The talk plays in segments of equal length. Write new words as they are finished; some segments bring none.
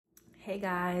Hey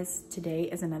guys, today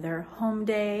is another home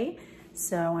day.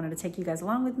 So I wanted to take you guys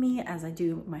along with me as I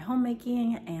do my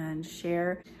homemaking and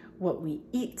share what we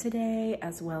eat today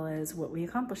as well as what we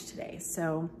accomplished today.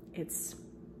 So it's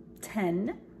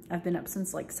 10. I've been up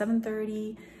since like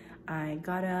 7:30. I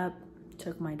got up,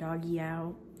 took my doggy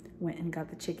out, went and got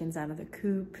the chickens out of the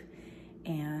coop,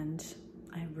 and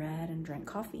I read and drank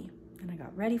coffee. And I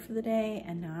got ready for the day,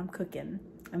 and now I'm cooking.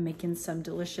 I'm making some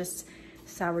delicious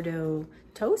sourdough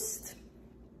toast,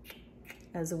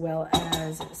 as well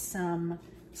as some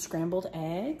scrambled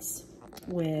eggs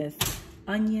with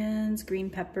onions, green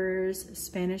peppers,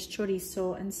 Spanish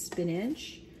chorizo, and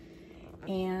spinach.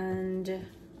 And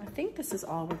I think this is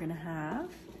all we're gonna have.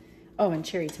 Oh, and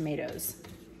cherry tomatoes.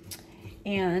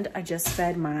 And I just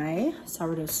fed my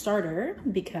sourdough starter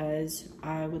because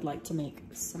I would like to make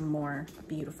some more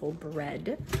beautiful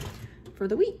bread for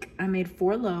the week. I made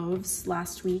 4 loaves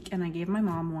last week and I gave my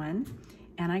mom one,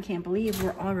 and I can't believe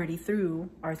we're already through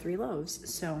our 3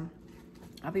 loaves. So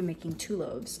I'll be making 2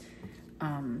 loaves,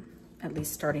 at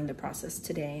least starting the process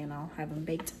today, and I'll have them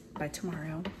baked by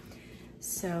tomorrow.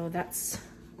 So that's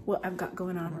what I've got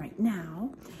going on right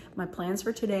now. My plans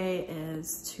for today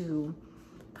is to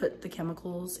put the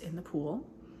chemicals in the pool,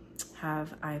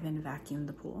 have Ivan vacuum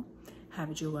the pool, have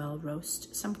Joelle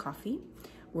roast some coffee.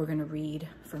 We're gonna read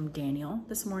from Daniel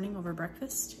this morning over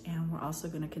breakfast, and we're also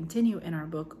gonna continue in our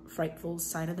book, Frightful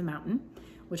Side of the Mountain,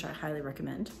 which I highly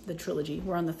recommend, the trilogy.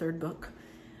 We're on the 3rd book.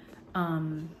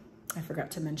 I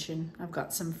forgot to mention, I've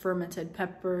got some fermented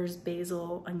peppers,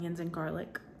 basil, onions, and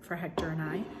garlic for Hector and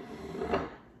I.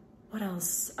 What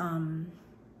else?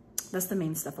 That's the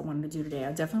main stuff I wanted to do today.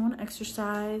 I definitely want to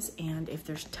exercise, and if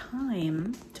there's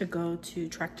time to go to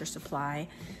Tractor Supply,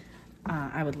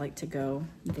 I would like to go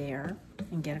there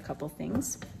and get a couple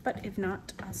things. But if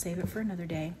not, I'll save it for another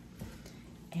day.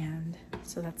 And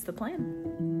so that's the plan.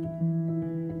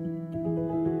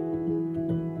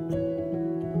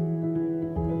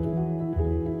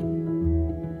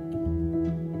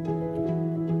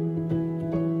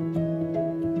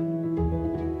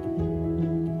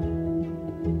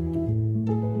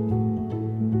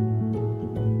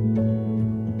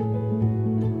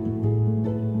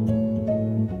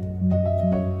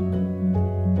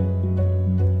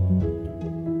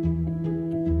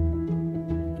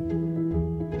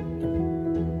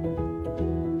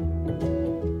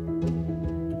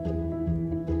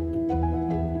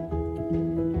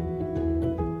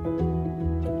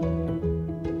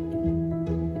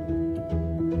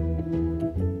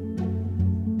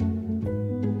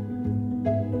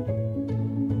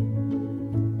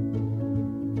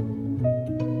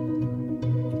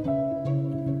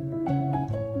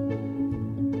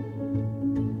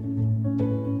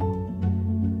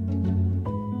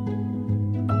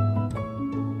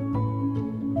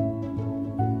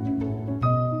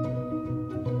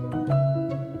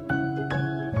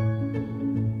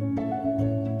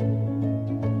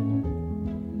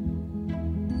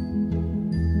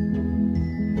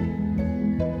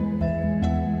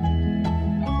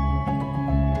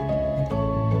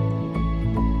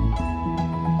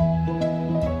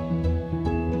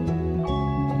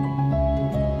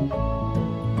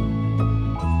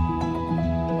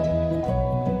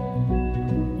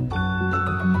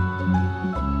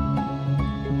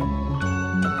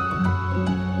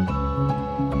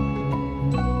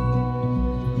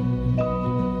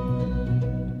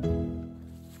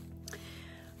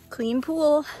 Clean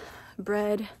pool,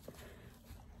 bread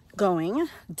going,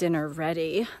 dinner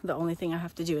ready. The only thing I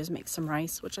have to do is make some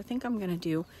rice, which I think I'm gonna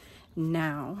do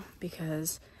now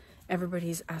because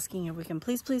everybody's asking if we can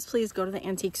please go to the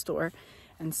antique store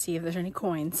and see if there's any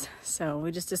coins. So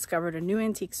we just discovered a new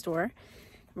antique store.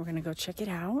 We're gonna go check it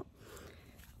out.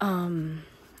 I'm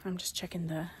just checking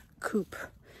the Coop.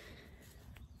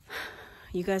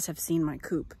 You guys have seen my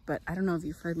Coop, but I don't know if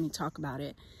you've heard me talk about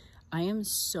it. I am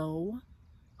so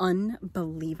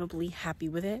unbelievably happy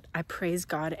with it. I praise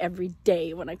God every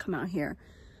day when I come out here.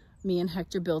 Me and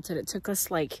Hector built it. It took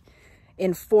us like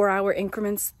in 4-hour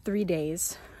increments, 3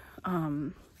 days.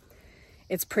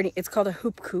 It's called a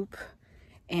hoop coop,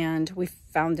 and we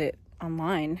found it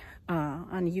online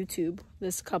on YouTube.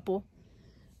 This couple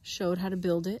showed how to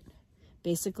build it.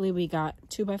 Basically, we got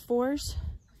 2x4s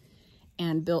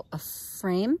and built a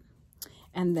frame,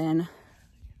 and then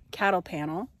cattle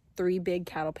panel, 3 big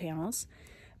cattle panels,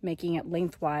 making it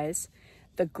lengthwise.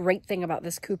 The great thing about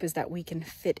this coop is that we can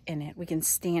fit in it. We can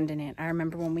stand in it. I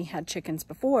remember when we had chickens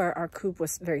before, our coop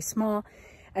was very small,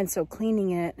 and so cleaning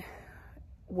it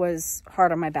was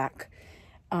hard on my back.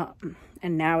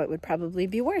 And now it would probably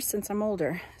be worse since I'm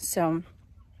older. So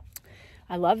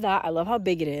I love that. I love how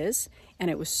big it is,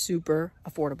 and it was super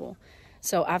affordable.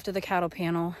 So after the cattle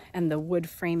panel and the wood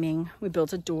framing, we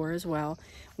built a door as well.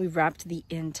 We wrapped the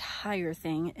entire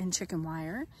thing in chicken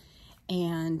wire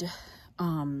and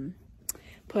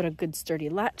put a good sturdy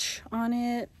latch on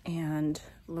it and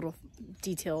little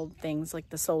detailed things like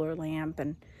the solar lamp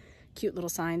and cute little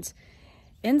signs.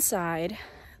 Inside,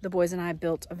 the boys and I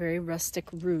built a very rustic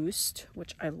roost,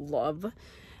 which I love.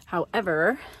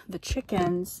 However, the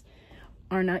chickens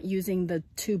are not using the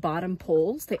 2 bottom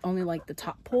poles. They only like the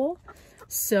top pole.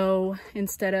 So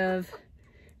instead of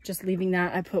just leaving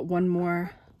that, I put one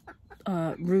more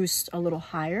roost a little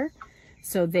higher.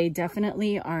 So they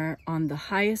definitely are on the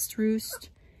highest roost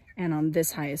and on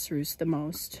this highest roost the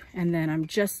most. And then I'm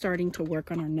just starting to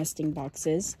work on our nesting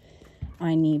boxes.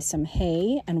 I need some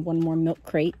hay and 1 more milk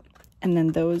crate. And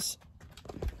then those,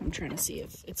 I'm trying to see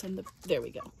if it's in the, there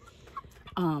we go.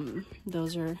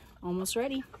 Those are almost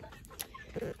ready.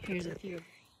 Here's a few.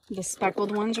 The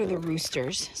speckled ones are the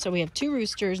roosters. So we have 2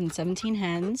 roosters and 17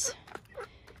 hens.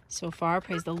 So far,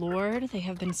 praise the Lord, they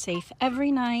have been safe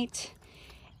every night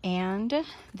and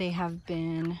they have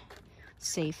been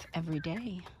safe every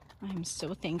day. I'm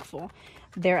so thankful.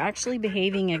 They're actually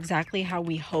behaving exactly how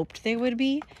we hoped they would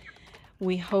be.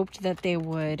 We hoped that they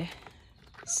would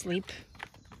sleep,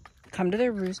 come to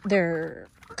their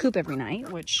coop every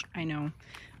night, which I know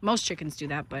most chickens do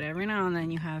that, but every now and then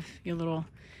you have your little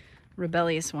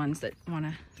rebellious ones that want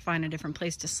to find a different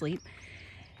place to sleep.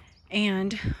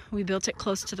 And we built it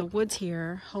close to the woods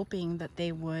here, hoping that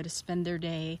they would spend their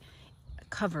day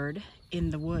covered in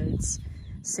the woods,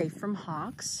 safe from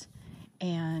hawks.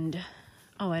 And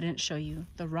oh, I didn't show you,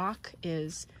 the rock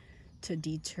is to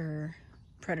deter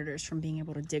predators from being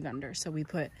able to dig under. So we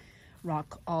put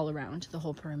rock all around the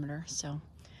whole perimeter. So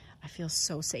I feel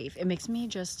so safe. It makes me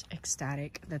just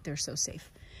ecstatic that they're so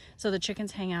safe. So the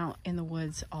chickens hang out in the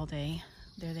woods all day.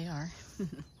 There they are,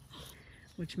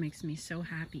 which makes me so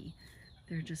happy.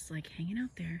 They're just like hanging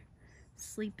out there,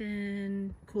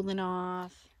 sleeping, cooling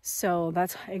off. So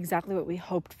that's exactly what we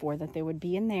hoped for, that they would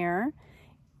be in there,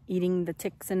 eating the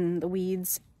ticks and the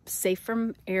weeds, safe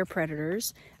from air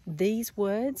predators. These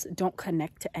woods don't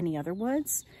connect to any other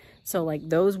woods. So like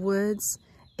those woods,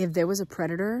 if there was a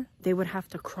predator, they would have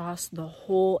to cross the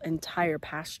whole entire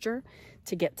pasture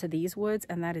to get to these woods,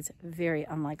 and that is very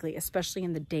unlikely, especially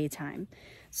in the daytime.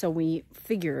 So we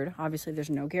figured, obviously there's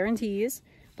no guarantees,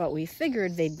 but we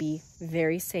figured they'd be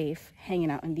very safe hanging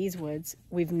out in these woods.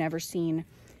 We've never seen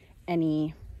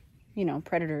any, you know,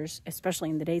 predators,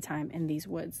 especially in the daytime in these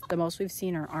woods. The most we've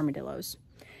seen are armadillos.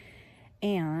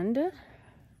 And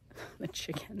the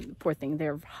chicken, poor thing,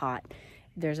 they're hot.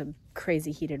 There's a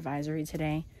crazy heat advisory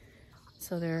today.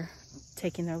 So they're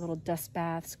taking their little dust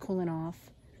baths, cooling off.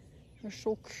 They're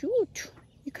so cute.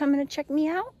 You coming to check me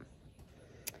out?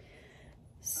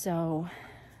 So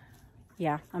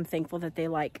yeah, I'm thankful that they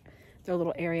like their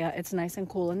little area. It's nice and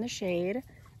cool in the shade.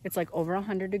 It's like over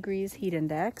 100 degrees heat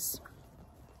index.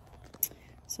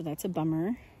 So that's a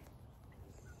bummer.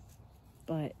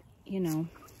 But, you know,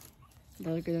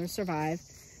 they're gonna survive.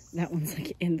 That one's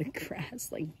like in the grass,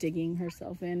 like digging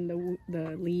herself in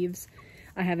the leaves.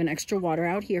 I have an extra water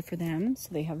out here for them. So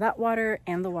they have that water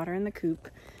and the water in the coop,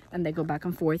 and they go back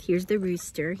and forth. Here's the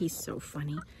rooster. He's so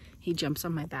funny. He jumps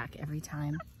on my back every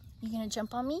time. You gonna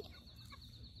jump on me?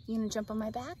 You gonna jump on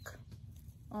my back?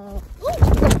 Oh,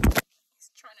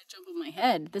 he's trying to jump on my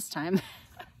head this time.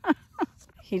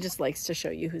 He just likes to show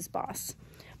you who's boss,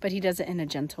 but he does it in a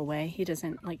gentle way. He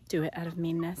doesn't like do it out of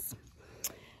meanness.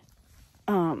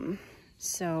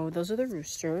 So those are the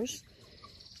roosters,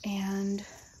 and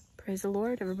praise the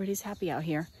Lord, everybody's happy out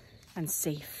here and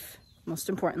safe. Most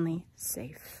importantly,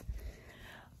 safe.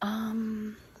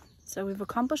 So we've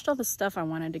accomplished all the stuff I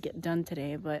wanted to get done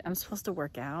today, but I'm supposed to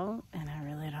work out and I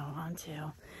really don't want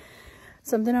to.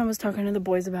 Something I was talking to the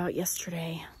boys about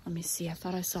yesterday. Let me see, I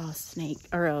thought I saw a snake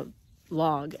or a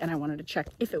log and I wanted to check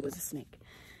if it was a snake,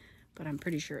 but I'm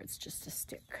pretty sure it's just a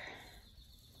stick.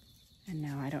 And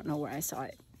now I don't know where I saw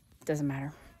it. Doesn't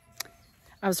matter.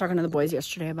 I was talking to the boys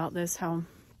yesterday about this, how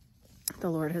the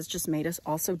Lord has just made us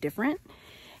all so different,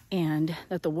 and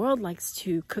that the world likes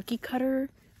to cookie cutter,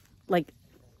 like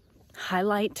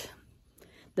highlight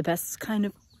the best kind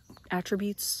of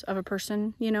attributes of a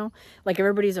person, you know? Like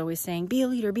everybody's always saying, be a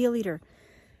leader, be a leader.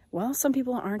 Well, some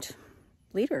people aren't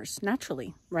leaders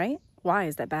naturally, right? Why?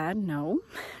 Is that bad? No.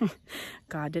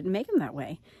 God didn't make them that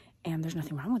way, and there's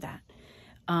nothing wrong with that.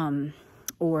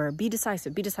 Or be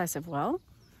decisive, be decisive. Well,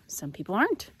 some people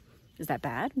aren't. Is that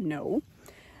bad? No.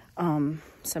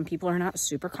 Some people are not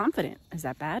super confident. Is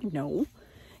that bad? No.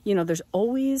 You know, there's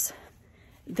always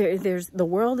the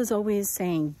world is always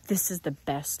saying, this is the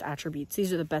best attributes.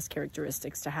 These are the best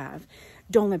characteristics to have.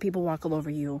 Don't let people walk all over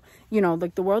you. You know,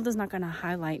 like the world is not going to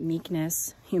highlight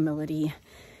meekness, humility,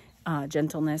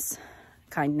 gentleness,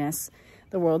 kindness.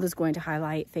 The world is going to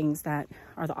highlight things that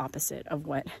are the opposite of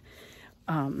what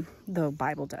the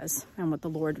Bible does and what the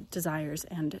Lord desires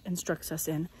and instructs us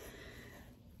in.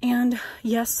 And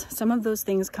yes, some of those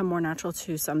things come more natural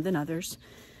to some than others.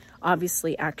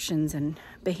 Obviously, actions and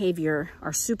behavior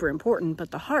are super important,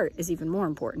 but the heart is even more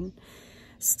important.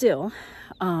 Still,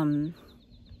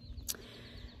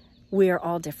 we are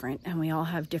all different, and we all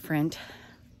have different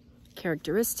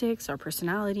characteristics, our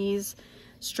personalities,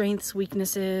 strengths,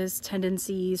 weaknesses,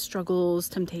 tendencies, struggles,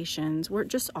 temptations. We're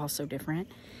just all so different.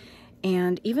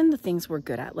 And even the things we're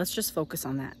good at, let's just focus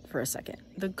on that for a second.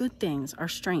 The good things, our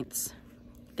strengths,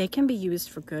 they can be used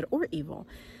for good or evil.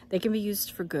 They can be used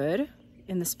for good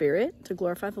in the spirit to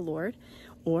glorify the Lord,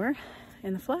 or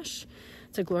in the flesh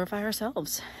to glorify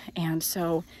ourselves. And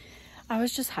so I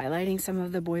was just highlighting some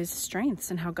of the boys'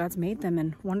 strengths and how God's made them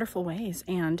in wonderful ways,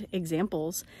 and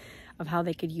examples of how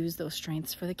they could use those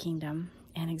strengths for the kingdom,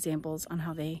 and examples on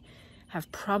how they have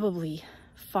probably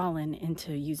fallen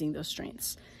into using those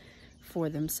strengths for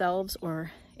themselves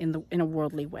or in a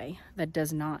worldly way that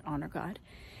does not honor God.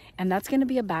 And that's going to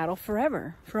be a battle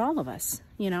forever for all of us,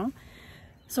 you know?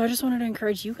 So I just wanted to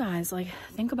encourage you guys, like,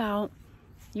 think about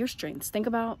your strengths. Think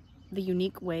about the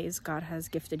unique ways God has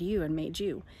gifted you and made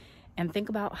you. And think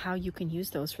about how you can use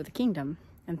those for the kingdom.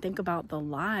 And think about the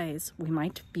lies we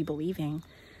might be believing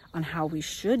on how we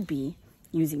should be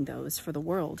using those for the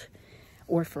world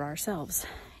or for ourselves.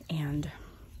 And,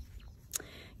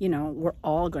 you know, we're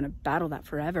all going to battle that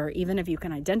forever. Even if you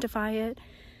can identify it,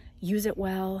 use it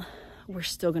well, we're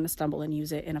still going to stumble and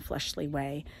use it in a fleshly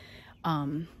way.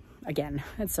 Again,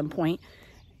 at some point,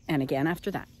 and again after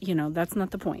that. You know, that's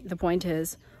not the point. The point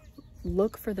is,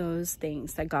 look for those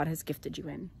things that God has gifted you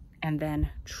in, and then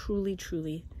truly,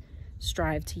 truly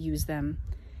strive to use them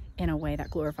in a way that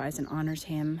glorifies and honors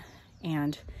Him,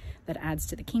 and that adds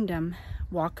to the kingdom.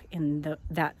 Walk in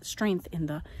that strength in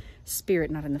the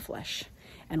spirit, not in the flesh.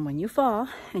 And when you fall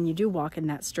and you do walk in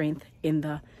that strength in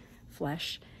the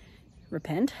flesh,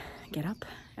 repent, get up,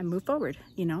 and move forward.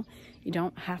 You know, you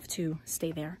don't have to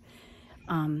stay there.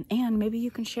 And maybe you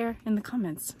can share in the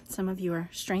comments some of your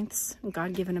strengths,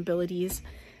 God-given abilities,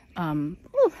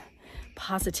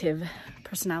 positive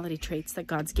personality traits that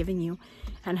God's given you,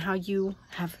 and how you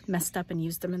have messed up and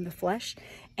used them in the flesh,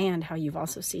 and how you've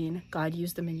also seen God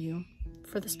use them in you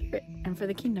for the spirit and for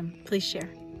the kingdom. Please share.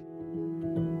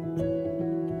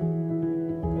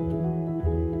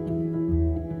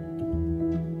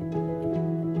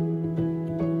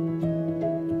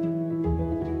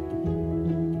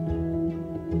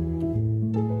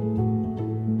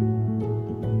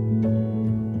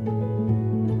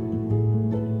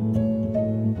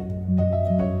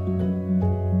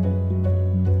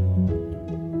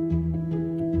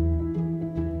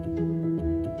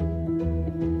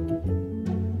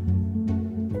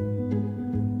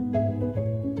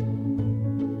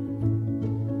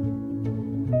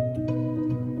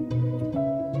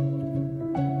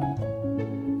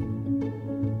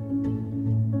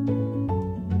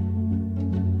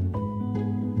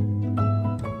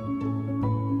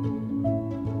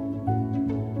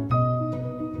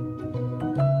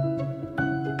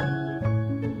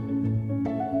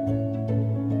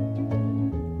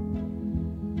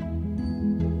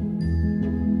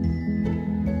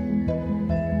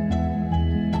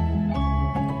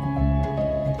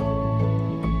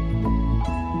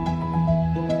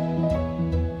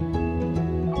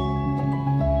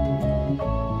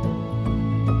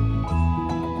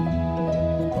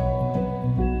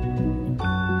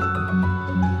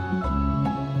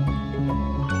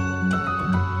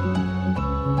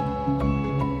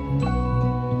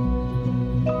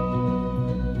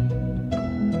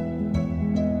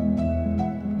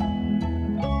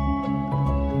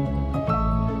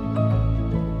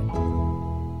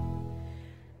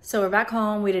 So we're back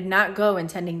home. We did not go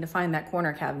intending to find that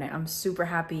corner cabinet. I'm super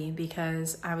happy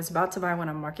because I was about to buy one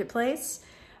on Marketplace,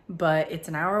 but it's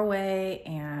an hour away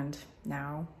and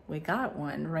now we got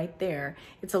one right there.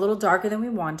 It's a little darker than we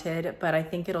wanted, but I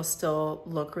think it'll still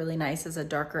look really nice as a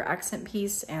darker accent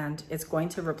piece, and it's going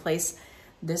to replace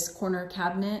this corner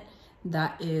cabinet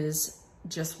that is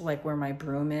just like where my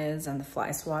broom is and the fly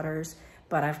swatters.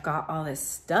 But I've got all this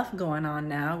stuff going on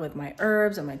now with my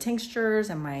herbs and my tinctures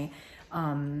and my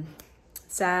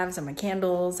salves and my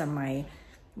candles and my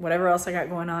whatever else I got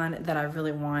going on that I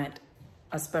really want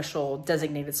a special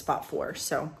designated spot for.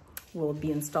 So we'll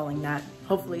be installing that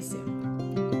hopefully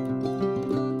soon.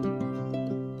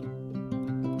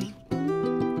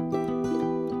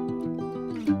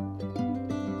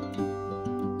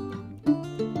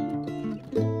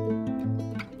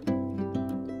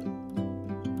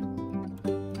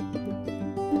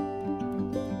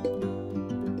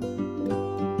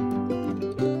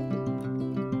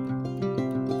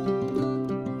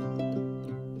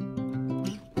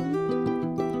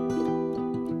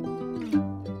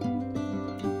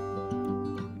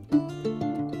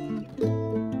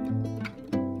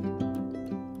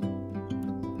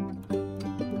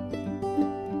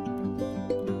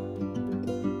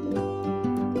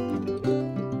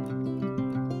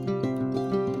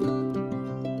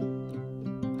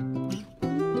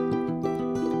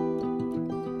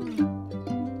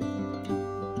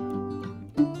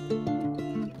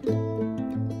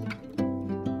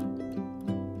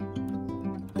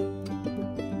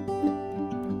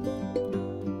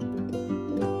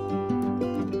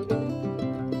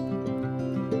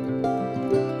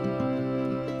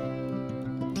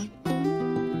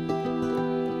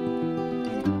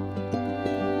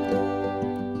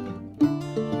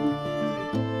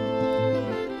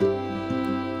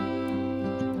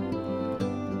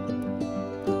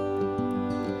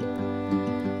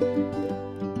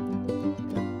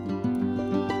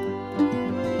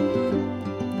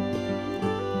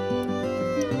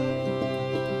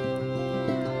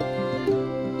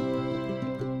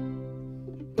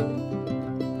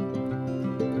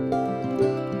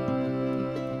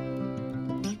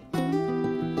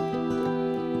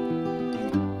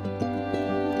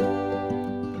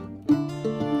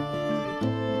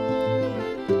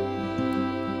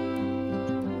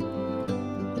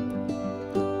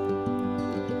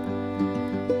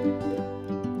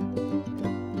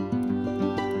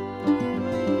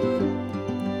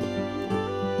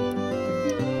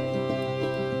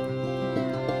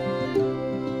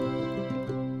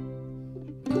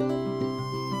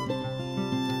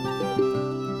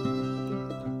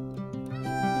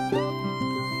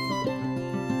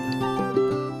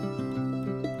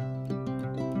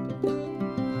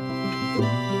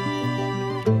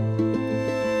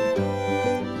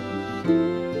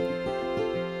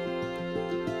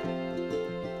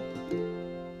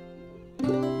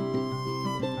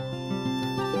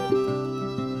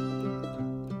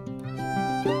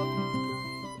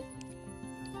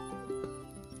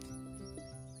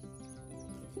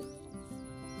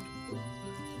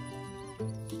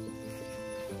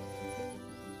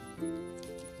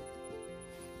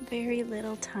 very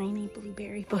little tiny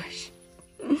blueberry bush.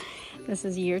 This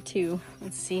is year 2.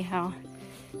 Let's see how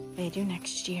they do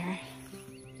next year.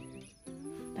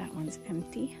 That one's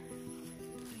empty.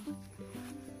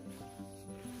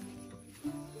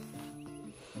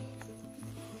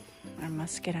 Our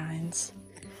muscadines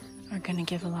are gonna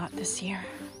give a lot this year.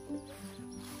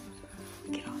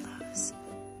 Look at all those.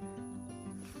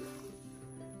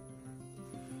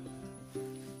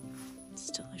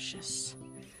 It's delicious.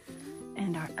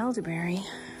 And our elderberry,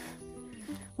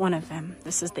 one of them,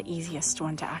 this is the easiest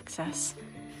one to access.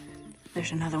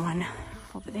 There's another one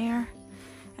over there,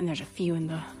 and there's a few in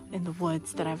the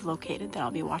woods that I've located that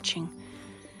I'll be watching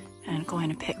and going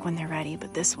to pick when they're ready,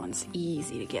 but this one's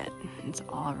easy to get. It's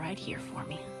all right here for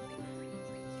me.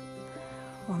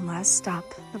 One last stop,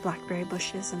 the blackberry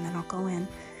bushes, and then I'll go in.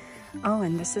 Oh,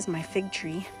 and this is my fig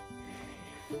tree.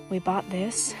 We bought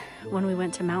this when we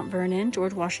went to Mount Vernon,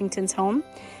 George Washington's home,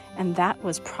 and that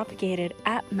was propagated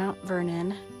at Mount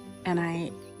Vernon, and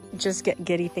I just get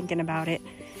giddy thinking about it.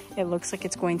 It looks like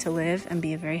it's going to live and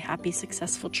be a very happy,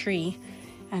 successful tree.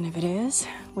 And if it is,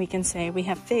 we can say we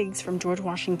have figs from George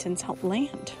Washington's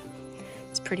land.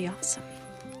 It's pretty awesome.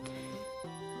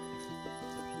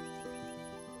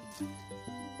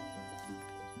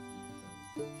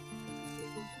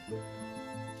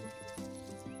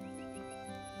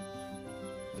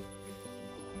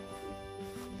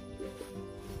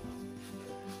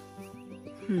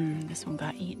 This one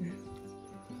got eaten.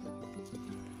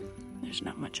 There's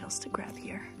not much else to grab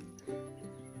here.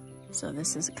 So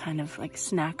this is a kind of like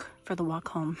snack for the walk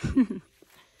home.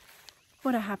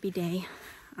 What a happy day.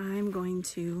 I'm going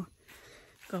to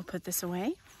go put this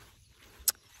away.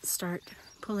 Start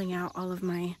pulling out all of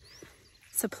my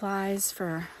supplies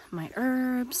for my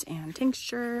herbs and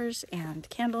tinctures and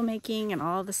candle making and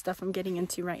all the stuff I'm getting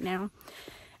into right now,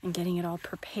 and getting it all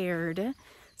prepared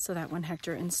so that when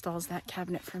Hector installs that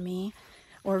cabinet for me,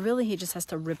 or really he just has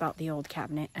to rip out the old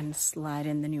cabinet and slide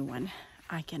in the new one,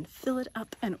 I can fill it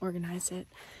up and organize it.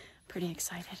 Pretty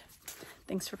excited.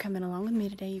 Thanks for coming along with me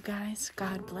today, you guys.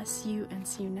 God bless you, and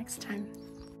see you next time.